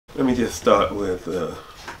Let me just start with,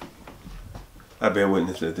 I bear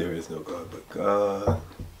witness that there is no God but God,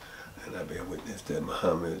 and I bear witness that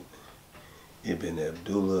Muhammad ibn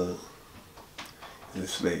Abdullah is a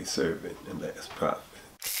slave servant and last prophet.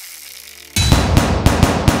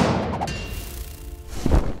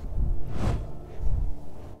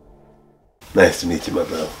 Nice to meet you, my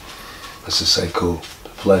brother. Mr. Sekou, the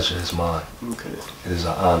pleasure is mine. Okay. It is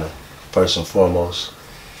an honor. First and foremost,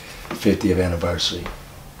 50th anniversary.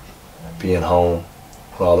 Being home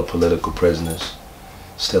with all the political prisoners,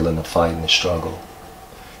 still in the fight and the struggle.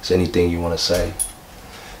 Is there anything you want to say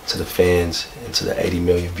to the fans and to the 80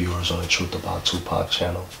 million viewers on the Truth About Tupac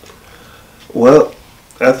channel? Well,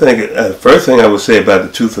 I think the first thing I would say about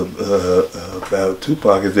the truth about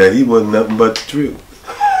Tupac is that he wasn't nothing but the truth.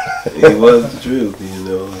 He was the truth, you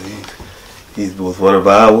know. He was one of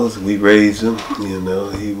ours. We raised him, you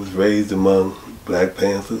know. He was raised among Black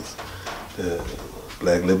Panthers,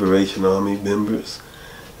 Black Liberation Army members.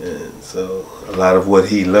 And so a lot of what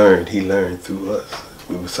he learned through us.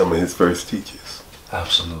 We were some of his first teachers.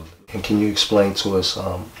 Absolutely. And can you explain to us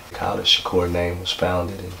how the Shakur name was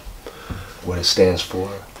founded and what it stands for?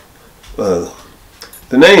 The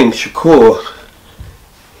name Shakur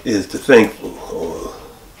is the thankful, or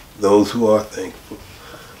those who are thankful.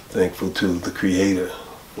 Thankful to the Creator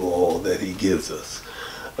for all that He gives us.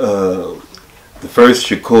 The first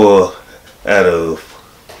Shakur out of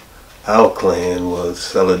our clan was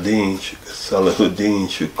Salahuddin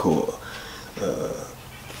Shakur,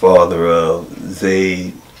 father of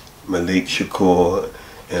Zayd, Malik Shakur,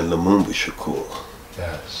 and Lumumba Shakur.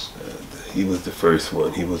 Yes. He was the first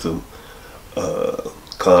one. He was a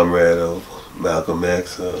comrade of Malcolm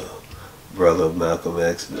X, brother of Malcolm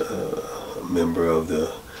X, a member of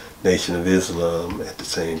the Nation of Islam at the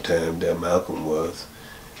same time that Malcolm was.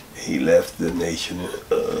 He left the nation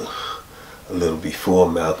a little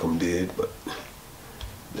before Malcolm did, but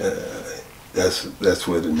that's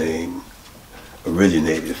where the name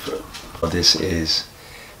originated from. This is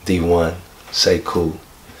the one, Sekou,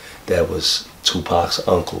 that was Tupac's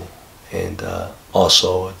uncle, and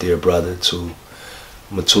also a dear brother to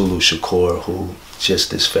Mutulu Shakur, who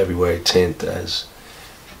just this February 10th has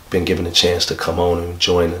been given a chance to come on and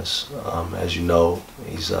join us. As you know,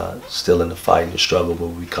 he's still in the fight and the struggle, but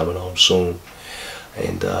we'll be coming home soon.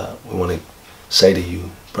 And we want to say to you,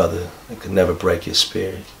 brother, it could never break your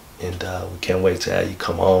spirit. And we can't wait to have you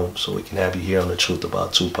come home so we can have you here on the Truth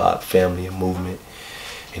About Tupac family and movement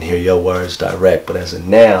and hear your words direct. But as of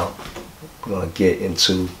now, we're going to get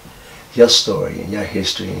into your story and your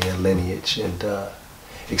history and your lineage, and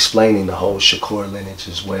explaining the whole Shakur lineage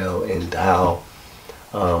as well, and how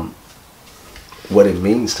what it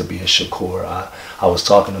means to be a Shakur. I was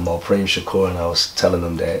talking to Mopreme Shakur, and I was telling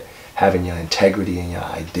them that having your integrity and your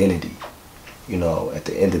identity, you know, at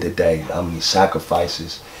the end of the day, how many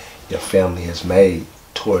sacrifices your family has made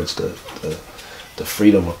towards the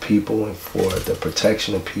freedom of people and for the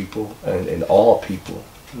protection of people and all people,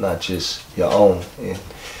 not just your own. And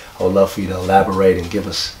I would love for you to elaborate and give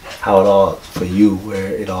us how it all, for you,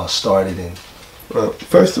 where it all started. And well,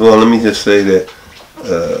 first of all, let me just say that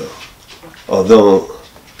although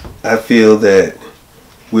I feel that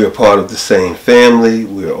we are part of the same family,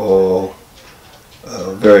 we're all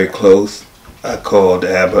very close. I called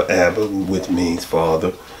Abba, which means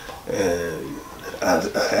father, and I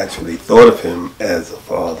actually thought of him as a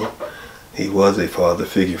father. He was a father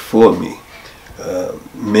figure for me.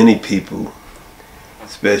 Many people,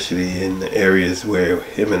 especially in the areas where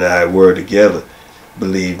him and I were together,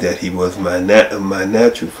 believed that he was my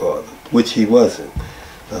natural father, which he wasn't.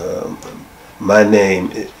 My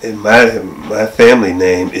name, my family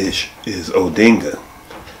name is Odinga.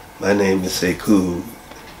 My name is Sekou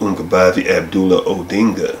Abdullah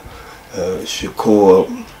Odinga. Shakur,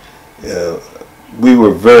 we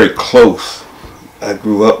were very close. I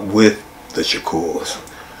grew up with the Shakurs.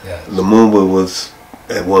 Yes. Lumumba was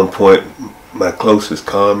at one point my closest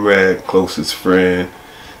comrade, closest friend,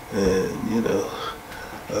 and you know,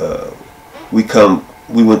 we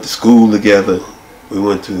went to school together. We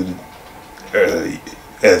went to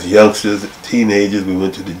as youngsters, teenagers, we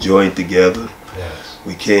went to the joint together. yes.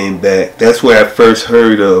 We came back. That's where I first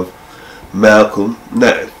heard of Malcolm.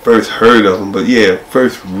 Not first heard of him, but yeah,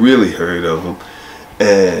 first really heard of him.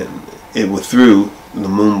 And it was through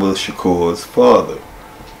Lumumba Shakur's father,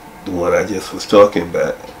 the one I just was talking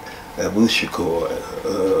about, Abu Shakur.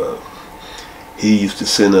 He used to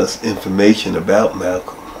send us information about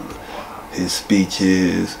Malcolm, his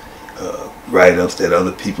speeches, write-ups that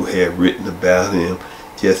other people had written about him,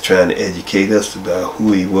 just trying to educate us about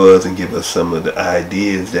who he was and give us some of the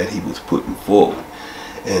ideas that he was putting forward.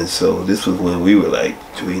 And so this was when we were like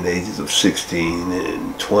between the ages of 16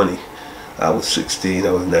 and 20. I was 16,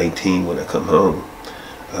 I was 19 when I come home.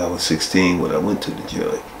 I was 16 when I went to the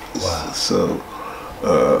joint. Wow. So,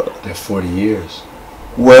 they're 40 years.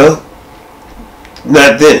 Well,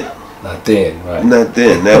 not then. Not then, right? Not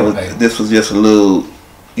then. That was right. This was just a little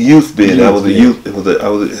youth bid. I was a youth. It was a, I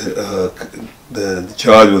was the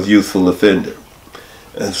charge was youthful offender,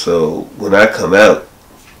 and so when I come out,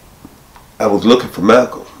 I was looking for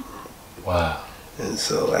Malcolm. Wow. And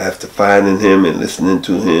so after finding him and listening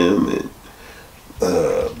to him and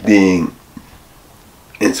being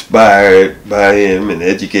inspired by him and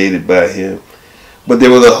educated by him, but there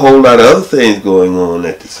was a whole lot of other things going on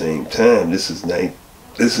at the same time. This is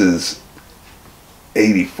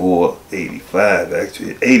 84, 85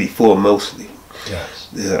 actually, 84 mostly. Yes.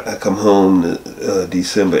 Yeah, I come home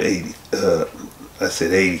December 80. I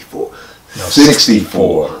said 84. No,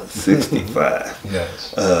 64. 65.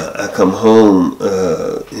 Yes. I come home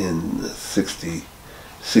in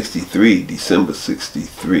 63, December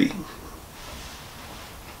 63.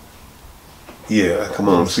 Yeah, I come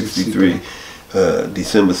home 63,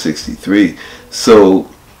 December 63. So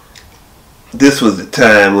this was the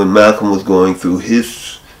time when Malcolm was going through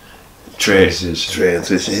his transition,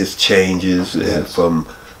 his changes, yes. And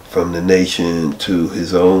from the nation to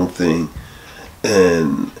his own thing.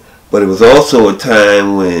 But it was also a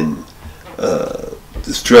time when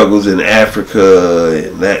the struggles in Africa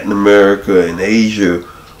and Latin America and Asia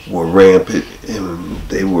were rampant, and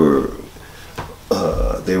they were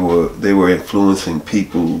influencing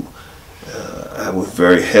people. I was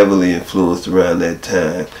very heavily influenced around that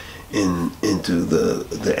time into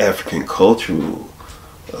the African cultural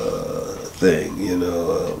thing, you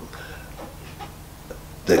know.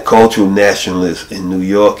 The cultural nationalists in New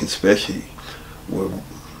York especially were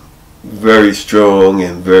very strong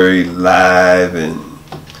and very live and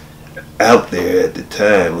out there at the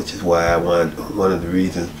time, which is why one of the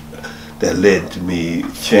reasons that led to me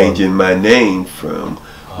changing my name from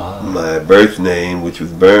my birth name, which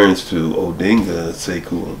was Burns, to Odinga,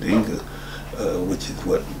 Sekou Odinga, which is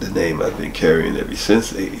what the name I've been carrying ever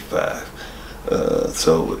since '85.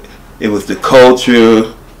 So it was the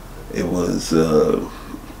culture, it was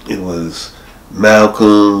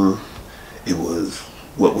Malcolm, it was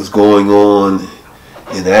what was going on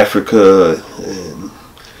in Africa and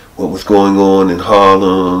what was going on in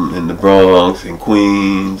Harlem and the Bronx and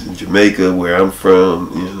Queens and Jamaica, where I'm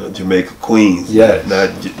from, you know, Jamaica, Queens. Yes.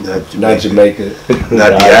 Not Jamaica. Not Jamaica.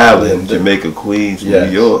 Not the island, Jamaica, Queens, yes.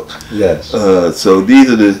 New York. Yes. So these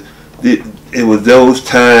are it was those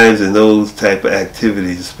times and those type of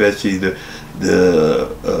activities, especially the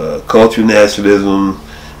cultural nationalism,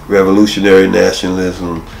 revolutionary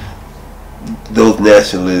nationalism. Those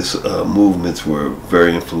nationalist movements were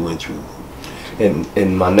very influential.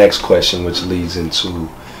 And my next question, which leads into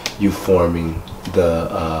you forming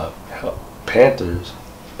the Panthers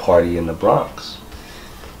Party in the Bronx.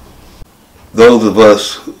 Those of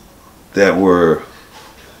us that were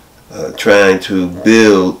trying to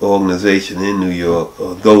build organization in New York,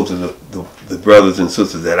 those are the brothers and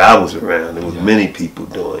sisters that I was around. There was many people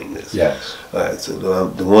doing this. Yes. All right, so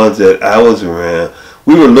the ones that I was around,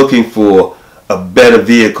 we were looking for a better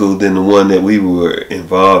vehicle than the one that we were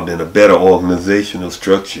involved in, a better organizational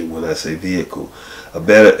structure. When I say vehicle, a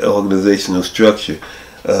better organizational structure.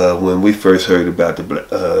 When we first heard about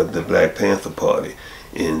the Black Panther Party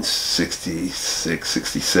in 66,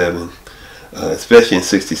 67, especially in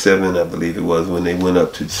 67, I believe it was, when they went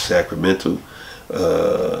up to Sacramento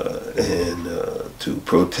and to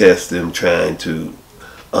protest them trying to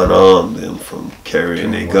unarm them from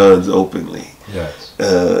carrying their guns openly. Yes.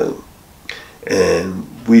 And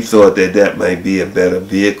we thought that might be a better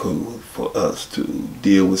vehicle for us to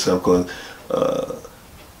deal with something, because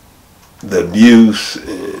the abuse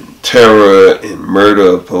and terror and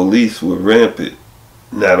murder of police were rampant,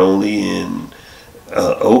 not only in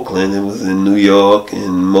Oakland, it was in New York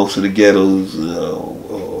and most of the ghettos,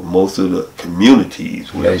 or most of the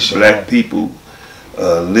communities where black people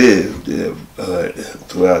lived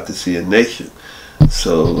throughout the Sia Nation.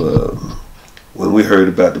 So when we heard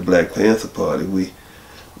about the Black Panther Party, we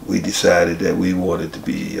decided that we wanted to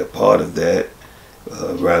be a part of that.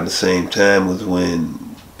 Around the same time was when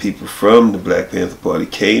people from the Black Panther Party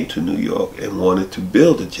came to New York and wanted to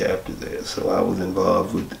build a chapter there. So I was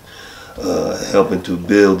involved with helping to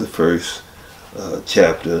build the first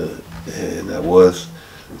chapter, and I was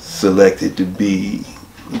selected to be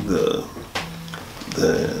the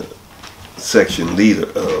section leader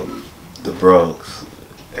of the Bronx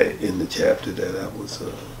in the chapter that I was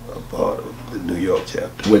a part of, the New York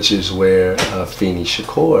chapter. Which is where Afeni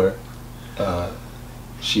Shakur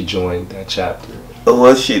she joined that chapter?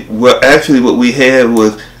 Well, actually, what we had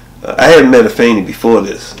was, I hadn't met Afeni before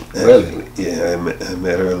this. Actually. Really? Yeah, I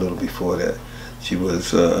met her a little before that. She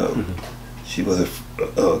was a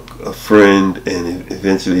friend and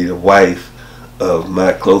eventually the wife of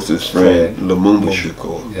my closest friend, Lumumba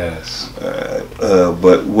Shakur. Yes.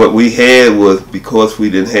 But what we had was, because we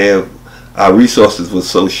didn't have, our resources were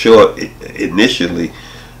so short initially,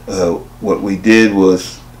 what we did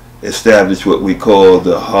was establish what we called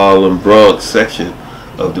the Harlem Bronx section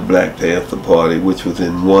of the Black Panther Party, which was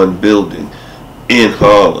in one building in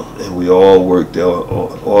Harlem, and we all worked.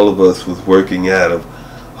 All of us was working out of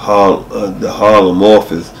the Harlem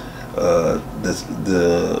office.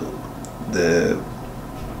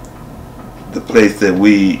 The place that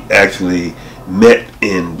we actually met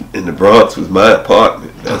in the Bronx was my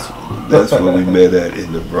apartment. That's where we met at,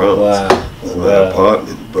 in the Bronx. Wow. Was my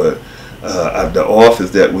apartment, but the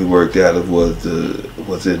office that we worked out of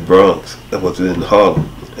was in Bronx. It was in Harlem,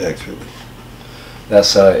 actually.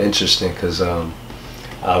 That's interesting, because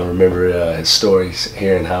I remember his stories,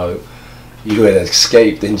 hearing how you had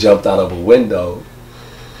escaped and jumped out of a window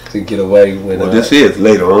to get away with. Well, this is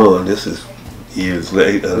later on. This is years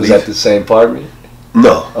later. Was that the same apartment?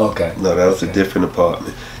 No. Okay. No, that was a different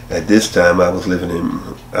apartment. At this time, I was living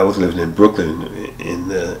in Brooklyn, in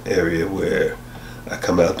the area where I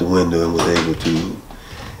come out the window and was able to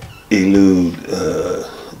elude the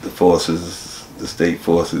state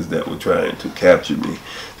forces that were trying to capture me.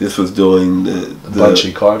 This was during the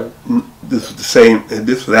Bunchy Carter? This was the same.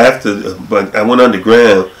 This was after, but I went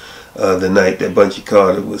underground the night that Bunchy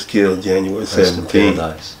Carter was killed, January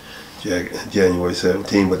 17th. January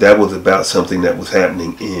 17th, but that was about something that was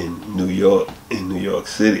happening in New York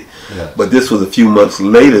City. Yes. But this was a few months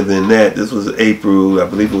later than that. This was April, I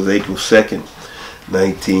believe it was April 2nd,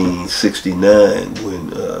 1969, when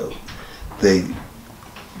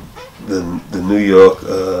the New York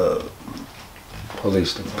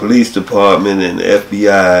Police Department and the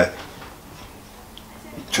FBI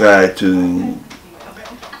tried to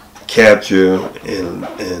capture and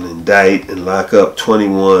indict and lock up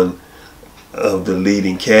 21 of the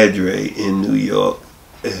leading cadre in New York.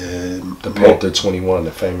 And the Panther 21,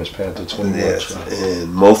 the famous Panther 21. Yes,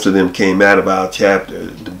 and most of them came out of our chapter,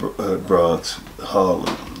 the Bronx,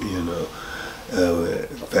 Harlem, you know. In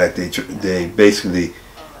fact, they basically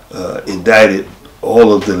indicted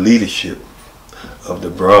all of the leadership of the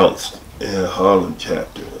Bronx and Harlem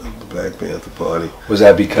chapter of the Black Panther Party. Was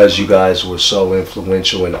that because you guys were so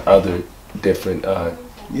influential in other different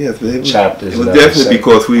chapters? It was definitely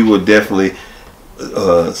because we were definitely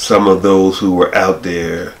some of those who were out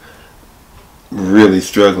there really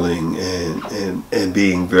struggling and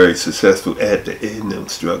being very successful in them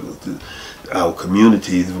struggles. Our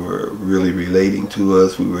communities were really relating to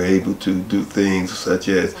us. We were able to do things such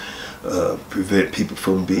as prevent people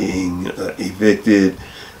from being evicted,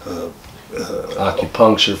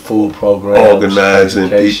 acupuncture, food programs, organizing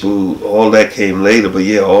people. All that came later, but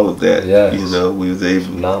yeah, all of that. Yes. You know, we was able.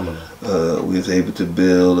 Phenomenal. We was able to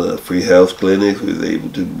build free health clinics. We was able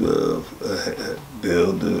to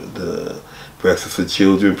build the Breakfast for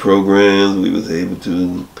Children programs. We was able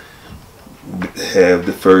to have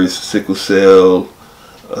the first sickle cell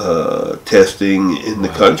testing in the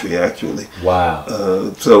country, actually. Wow.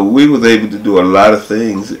 So we was able to do a lot of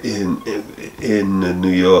things in the New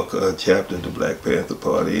York chapter of the Black Panther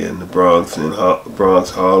Party, and the Bronx and Bronx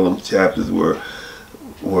Harlem chapters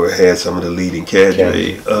had some of the leading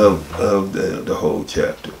cadre of the whole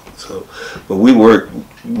chapter. So, but we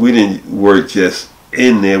didn't work just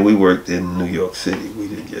in there. We worked in New York City. We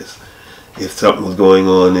didn't just, if something was going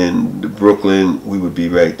on in Brooklyn, we would be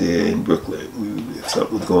right there in Brooklyn. If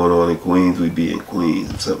something was going on in Queens, we'd be in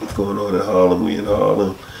Queens. If something was going on in Harlem, we in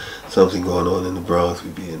Harlem. Something going on in the Bronx,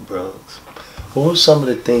 we'd be in Bronx. What were some of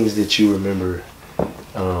the things that you remember,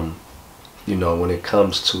 you know, when it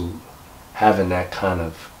comes to having that kind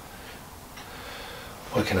of,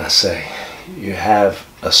 what can I say? You have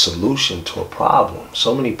a solution to a problem.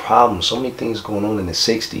 So many problems, so many things going on in the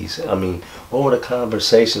 60s. I mean, what were the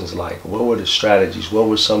conversations like? What were the strategies? What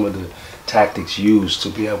were some of the tactics used to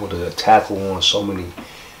be able to tackle on so many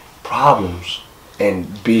problems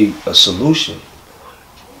and be a solution?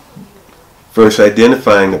 First,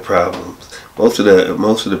 identifying the problems. Most of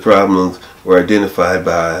the problems were identified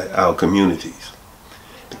by our communities.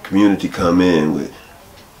 The community come in with,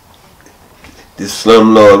 this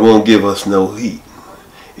slumlord won't give us no heat.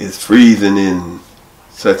 It's freezing in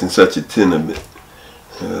such and such a tenement.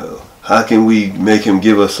 How can we make him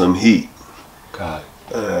give us some heat? God.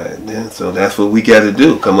 So that's what we got to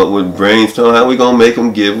do. Come up with brainstorm how we gonna make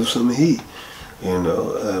him give us some heat. You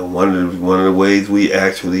know, one of the ways we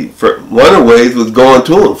actually, one of the ways was going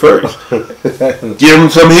to him first, give him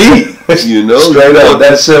some heat. You know, straight up,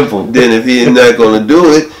 that's simple. Then if he's not going to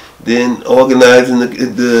do it, then organizing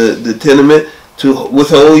the tenement to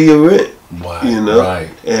withhold your rent. Wow. You know, right.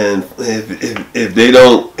 And if they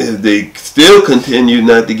don't, if they still continue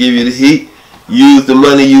not to give you the heat, use the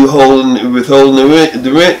money you withholding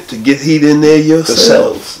the rent to get heat in there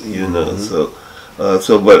yourselves. You know,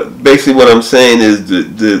 but basically what I'm saying is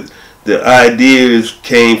the ideas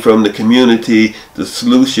came from the community, the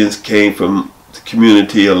solutions came from the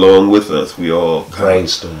community along with us. We all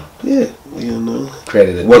brainstorm. Yeah, you know.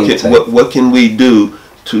 Created a what can we do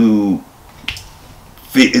to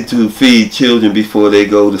feed children before they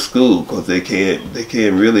go to school, because they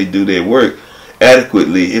can't really do their work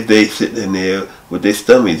adequately if they sit in there with their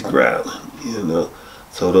stomachs growling, you know.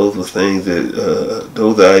 So those are things that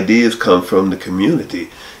those ideas come from the community.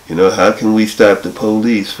 You know, how can we stop the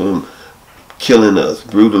police from killing us,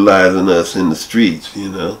 brutalizing us in the streets? You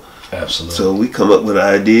know. Absolutely. So we come up with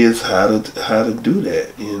ideas how to do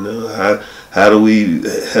that. You know, how do we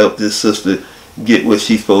help this sister get what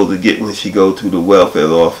she's supposed to get when she go to the welfare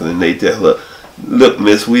office, and they tell her, look,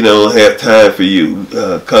 miss, we don't have time for you,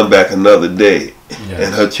 come back another day. Yes.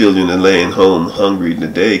 And her children are laying home hungry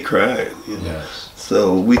today, crying, you know? Yes.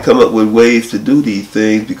 So we come up with ways to do these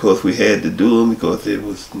things because we had to do them, because it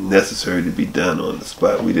was necessary to be done on the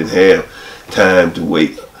spot. We didn't have time to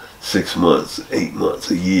wait 6 months, 8 months,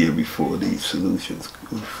 a year before these solutions,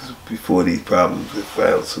 before these problems were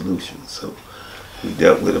found solutions. So we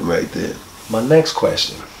dealt with them right there. My next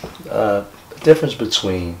question, the difference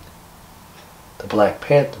between the Black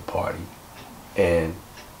Panther Party and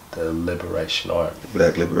the Liberation Army.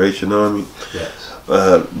 Black Liberation Army? Yes.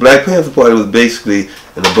 Black Panther Party was basically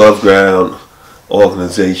an above ground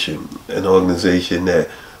organization, an organization that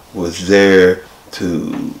was there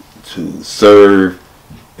to serve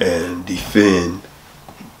and defend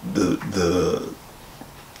the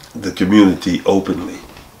community openly.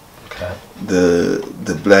 Okay.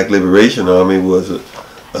 The Black Liberation Army was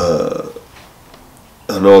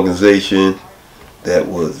an organization that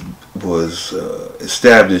was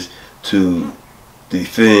established to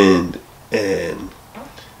defend and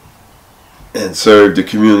serve the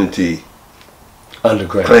community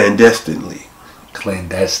underground, clandestinely,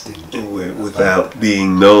 without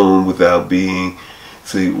being known, without being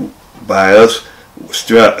by us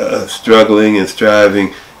struggling and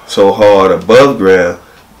striving so hard above ground.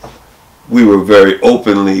 We were very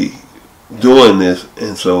openly doing this,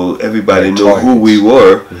 and so everybody knew who we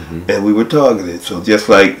were, and we were targeted. So just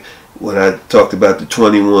like when I talked about the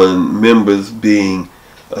 21 members being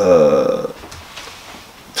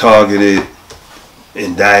targeted,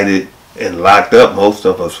 indicted, and locked up, most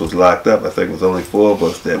of us was locked up. I think it was only 4 of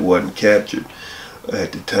us that wasn't captured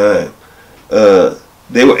at the time.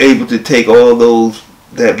 They were able to take all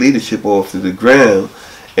that leadership off to the ground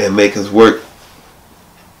and make us work,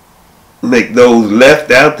 make those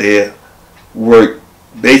left out there work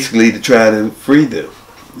basically to try to free them.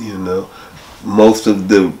 You know, most of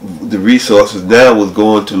the resources now was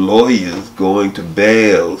going to lawyers, going to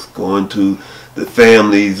bails, going to the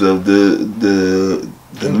families of the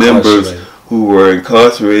members who were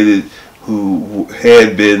incarcerated, who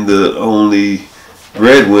had been the only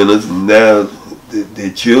breadwinners, and now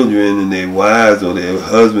their children and their wives or their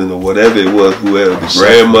husband or whatever it was, whoever, the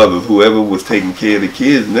grandmothers, whoever was taking care of the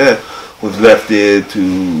kids now was left there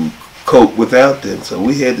to cope without them. So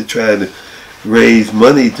we had to try to raise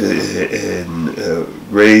money and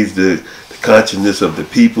raise the consciousness of the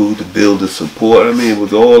people, to build the support. I mean, it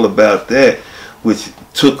was all about that, which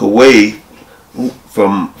took away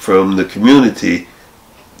from the community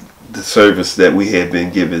the service that we had been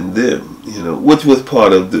giving them, you know, which was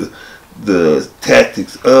part of the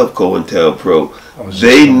tactics of COINTELPRO.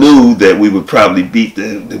 They knew that we would probably beat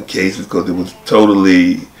them cases because it was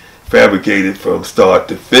totally fabricated from start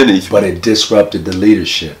to finish. But it disrupted the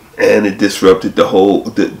leadership. And it disrupted the whole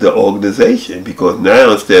the organization, because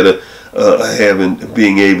now instead of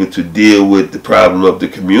being able to deal with the problem of the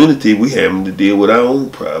community, we having to deal with our own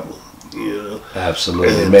problem. You know?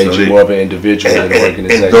 Absolutely. It made you more of an individual than an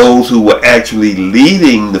organization. And those who were actually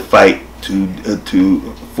leading the fight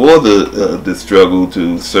for the struggle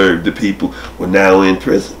to serve the people were now in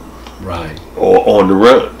prison. Right. Or on the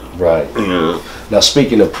run. Right. You know? Now,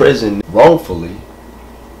 speaking of prison, wrongfully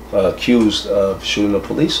accused of shooting a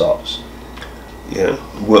police officer. Yeah.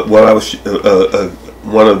 What I was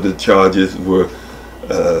one of the charges were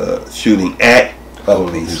shooting at a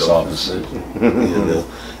police officer. You know,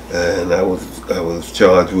 and I was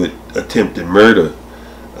charged with attempted murder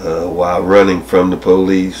while running from the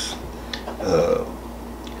police, Uh,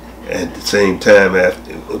 at the same time,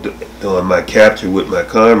 after on my capture with my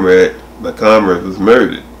comrade was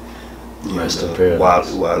murdered. Rest in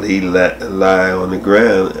paradise. While he lie on the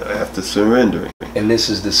ground after surrendering. And this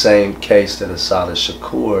is the same case that Assata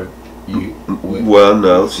Shakur. Well,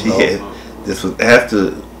 no, this was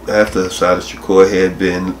after Assata Shakur had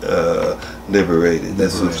been liberated.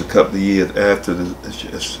 This was a couple of years after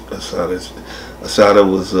Assata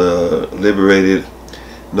was liberated,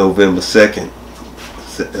 November 2nd,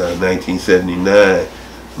 1979.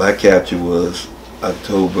 My capture was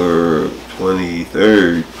October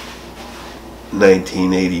 23rd,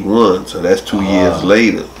 1981. So that's 2 years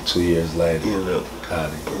later. 2 years later. You know.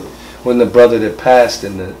 Got it. When the brother that passed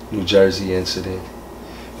in the New Jersey incident,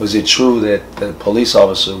 was it true that the police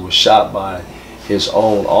officer was shot by his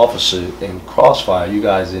own officer in crossfire? You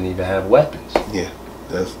guys didn't even have weapons. Yeah,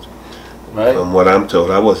 that's right. From what I'm told,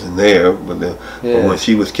 I wasn't there, but when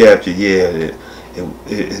she was captured, yeah,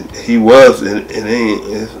 he was.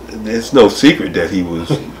 It's no secret that he was.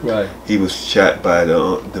 Right. He was shot by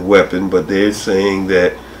the weapon, but they're saying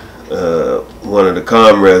that one of the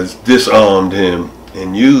comrades disarmed him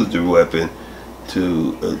and used the weapon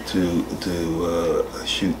to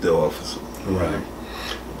shoot the officer. Right.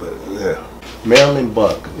 But yeah. Marilyn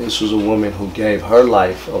Buck, this was a woman who gave her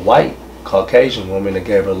life, a white Caucasian woman that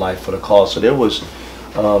gave her life for the cause. So there was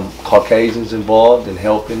Caucasians involved in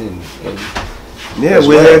helping and yeah,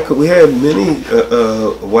 we had many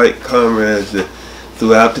white comrades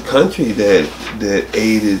throughout the country that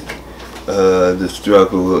aided the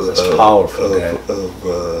struggle of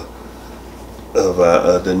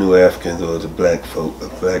the New Africans or the black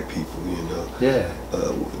people, you know. Yeah.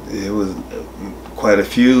 There was quite a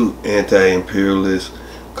few anti-imperialist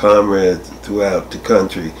comrades throughout the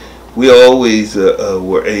country. We always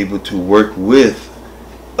were able to work with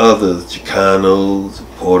others, Chicanos,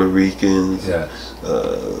 Puerto Ricans. Yes.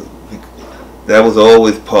 That was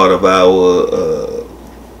always part of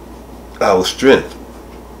our strength,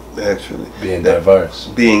 actually. Being diverse.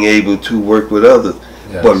 Being able to work with others.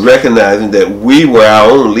 Yes. But recognizing that we were our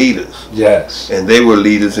own leaders. Yes. And they were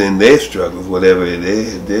leaders in their struggles, whatever it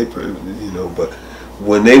is, you know. But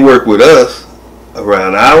when they work with us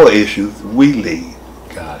around our issues, we lead.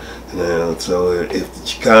 Got it. You know, so if the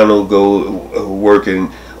Chicano go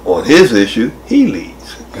working on his issue, he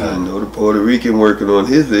leads. You know, the Puerto Rican working on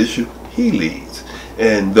his issue, he leads.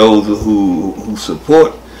 And those who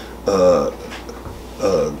support the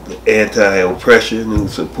anti-oppression, who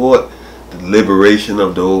support the liberation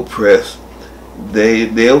of the oppressed,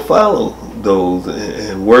 they'll follow those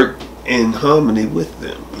and work in harmony with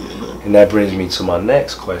them. You know? And that brings me to my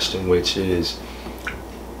next question, which is,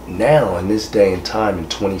 now in this day and time in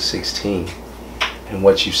 2016, and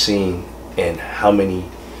what you've seen and how many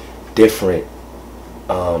different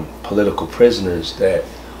political prisoners that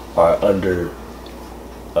are under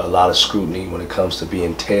a lot of scrutiny when it comes to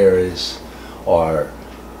being terrorists, or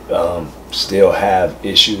still have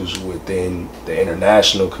issues within the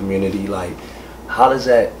international community. Like, how does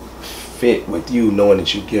that fit with you, knowing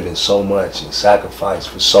that you've given so much and sacrificed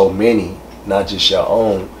for so many, not just your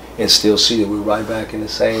own, and still see that we're right back in the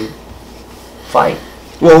same fight?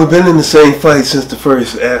 Well, we've been in the same fight since the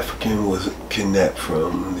first African was kidnapped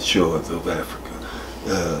from the shores of Africa.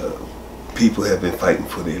 People have been fighting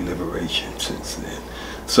for their liberation since then.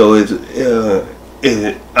 So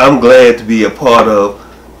I'm glad to be a part of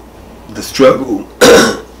the struggle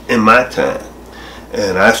in my time.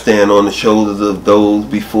 And I stand on the shoulders of those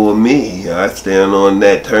before me. I stand on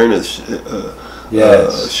Nat Turner's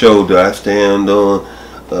shoulder. I stand on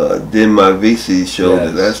Denmark Vesey's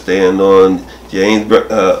shoulders. Yes. I stand on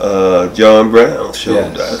John Brown's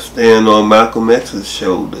shoulder. Yes. I stand on Malcolm X's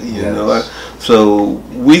shoulder. You Yes. know, so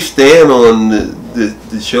we stand on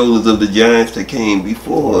the shoulders of the giants that came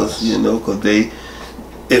before us. You know, because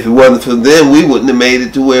if it wasn't for them, we wouldn't have made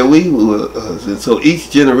it to where we were. And so each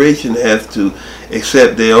generation has to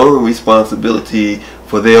accept their own responsibility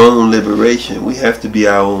for their own liberation. We have to be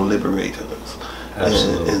our own liberators.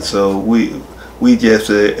 Absolutely. And so we just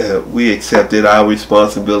we accepted our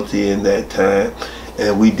responsibility in that time,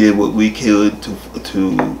 and we did what we could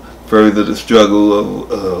to further the struggle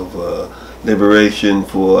of liberation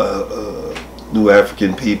for New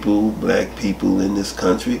African people, black people in this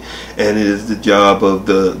country. And it is the job of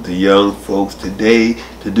the young folks today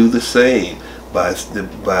to do the same by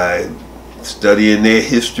studying their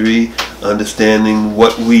history, understanding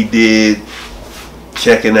what we did,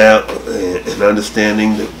 checking out and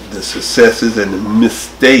understanding the successes and the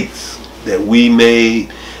mistakes that we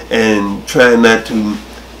made, and trying not to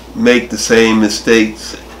make the same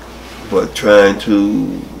mistakes, but trying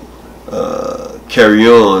to carry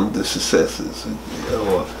on the successes.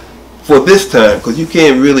 For this time, because you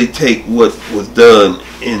can't really take what was done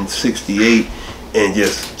in '68 and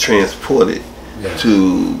just transport it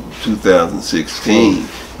to 2016.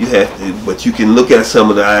 You have to, but you can look at some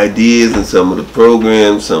of the ideas and some of the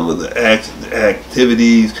programs, some of the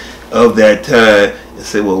activities of that time, and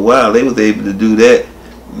say, well, wow, they was able to do that.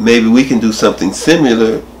 Maybe we can do something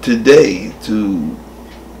similar today to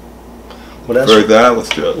further our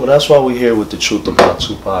struggle. Well, that's why we're here with the Truth About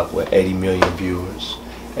Tupac with 80 million viewers,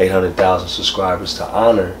 800,000 subscribers, to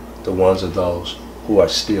honor the ones of those who are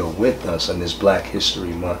still with us in this Black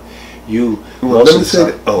History Month. Let me say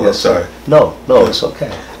that. Oh, yes, I'm sorry. No, it's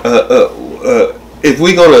okay. If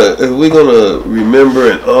we're gonna remember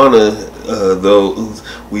and honor those,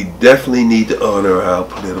 we definitely need to honor our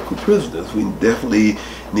political prisoners. We definitely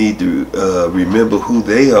need to remember who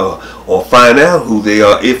they are, or find out who they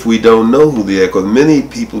are if we don't know who they are. Because many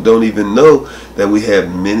people don't even know that we have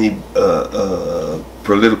many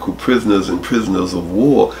political prisoners and prisoners of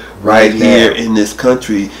war right here in this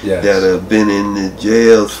country that have been in the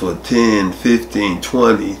jails for 10, 15,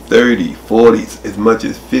 20, 30, 40, as much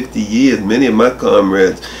as 50 years. Many of my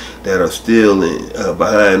comrades that are still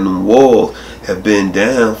behind the walls have been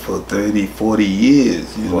down for 30, 40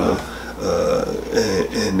 years, you know,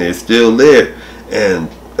 and they're still there. And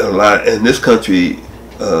a lot, and this country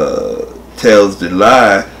tells the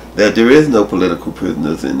lie that there is no political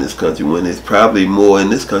prisoners in this country, when there's probably more in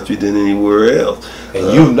this country than anywhere else.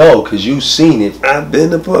 And you know, because you've seen it. I've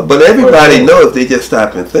been a part, but everybody knows if they just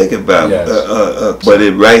stop and think about it. But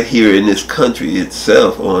right here in this country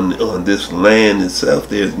itself, on this land itself,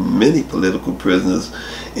 there's many political prisoners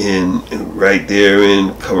right there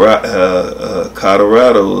in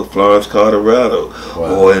Colorado, Florence, Colorado,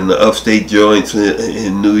 or in the upstate joints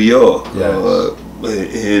in New York,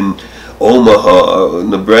 in Omaha,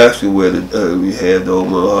 Nebraska, where we have the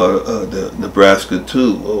Omaha, the Nebraska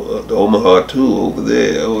 2, the Omaha 2 over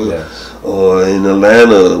there, or in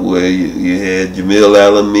Atlanta, where you had Jamil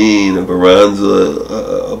Alameen,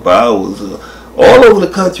 Baranza Bowers. All over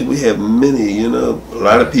the country, we have many. You know, a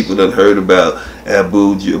lot of people done heard about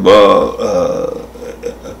Abu Jamal,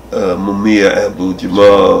 Mumia Abu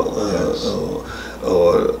Jamal,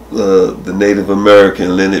 or the Native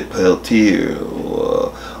American Leonard Peltier,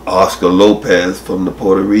 or Oscar Lopez from the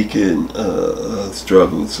Puerto Rican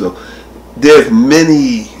struggle. So there's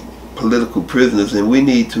many political prisoners, and we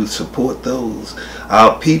need to support those.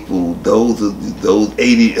 Our people, those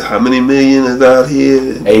 80, how many million is out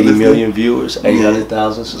here? 80 million viewers,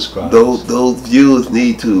 800,000 subscribers. Those viewers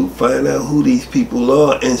need to find out who these people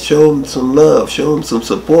are and show them some love, show them some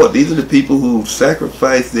support. These are the people who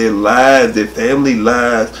sacrificed their lives, their family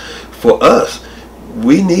lives for us.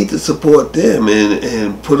 We need to support them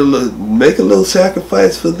and make a little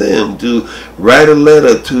sacrifice for them. To write a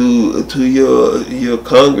letter to your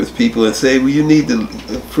Congress people and say, well, you need to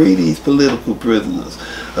free these political prisoners.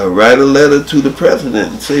 Write a letter to the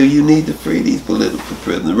president and say, well, you need to free these political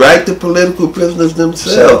prisoners. Write the political prisoners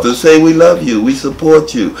themselves and say, we love you, we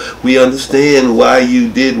support you, we understand why you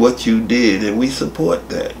did what you did, and we support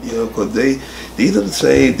that. You know, because these are the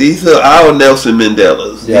same. These are our Nelson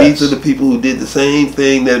Mandelas. These are the people who did the same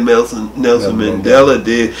thing that Nelson Mandela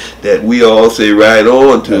did, that we all say right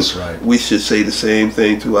on to. That's right. We should say the same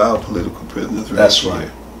thing to our political prisoners. That's right.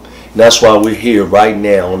 That's why we're here right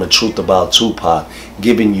now on the Truth About Tupac,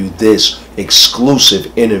 giving you this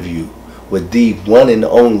exclusive interview with the one and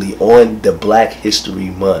only on the Black History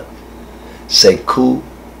Month, Sekou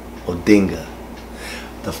Odinga,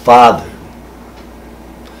 the father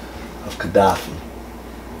of Gaddafi.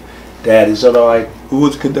 Dad, is that all right? Who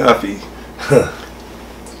was Gaddafi?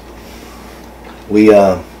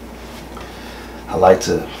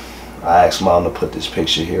 I asked Mom to put this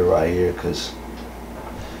picture here, right here, because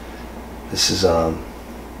this is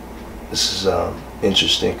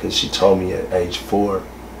interesting, because she told me at age 4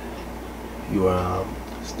 you were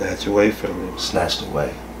snatched away from him. Snatched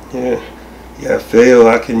away. Yeah. Phil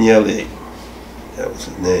Akinyele. That was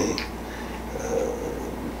his name.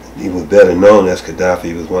 He was better known as Gaddafi.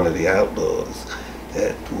 He was one of the outlaws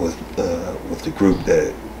that was with the group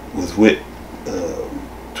that was with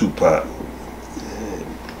Tupac, and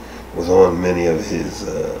was on many of his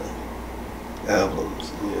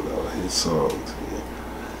albums, you know, his songs. Yeah.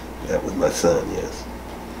 That was my son, yes.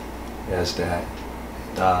 Yes, Dad.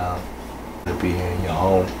 To be here in your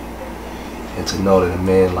home, and to know that a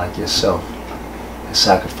man like yourself has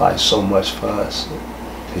sacrificed so much for us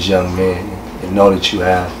as young men, and know that you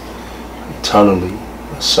have eternally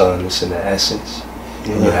a son that's in the essence,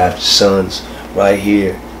 and you have sons right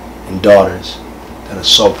here and daughters that are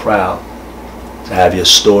so proud to have your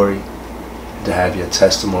story to have your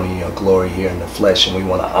testimony and your glory here in the flesh, and we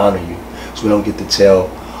want to honor you. So we don't get to tell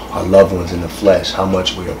our loved ones in the flesh how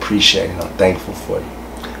much we appreciate and are thankful for you.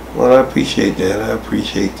 Well, I appreciate that. I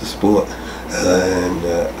appreciate the support. And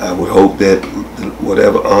I would hope that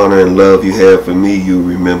whatever honor and love you have for me, you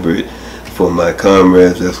remember it for my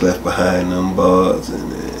comrades that's left behind them bars,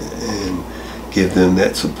 and give them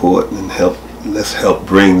that support and help. Let's help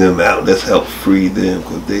bring them out. Let's help free them,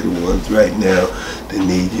 because they're the ones right now that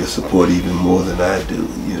need your support even more than I do,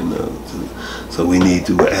 you know. So we need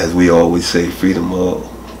to, as we always say, free them all.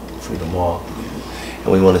 Free them all.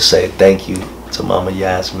 And we want to say thank you to Mama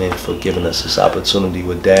Yasmin for giving us this opportunity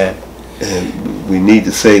with Dad. And we need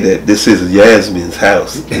to say that this is Yasmin's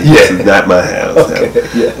house. This is not my house. Okay.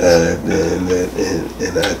 Yes.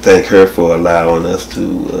 And I thank her for allowing us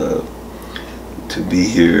to be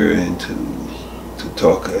here and to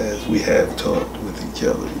talk as we have talked with each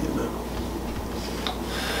other, you know.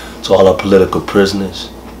 To all our political prisoners,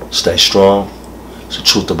 stay strong. It's the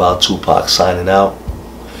Truth About Tupac signing out.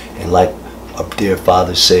 And like our dear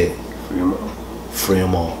father said, free them all. Free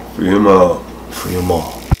them all. Free them all. Free them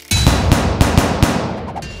all.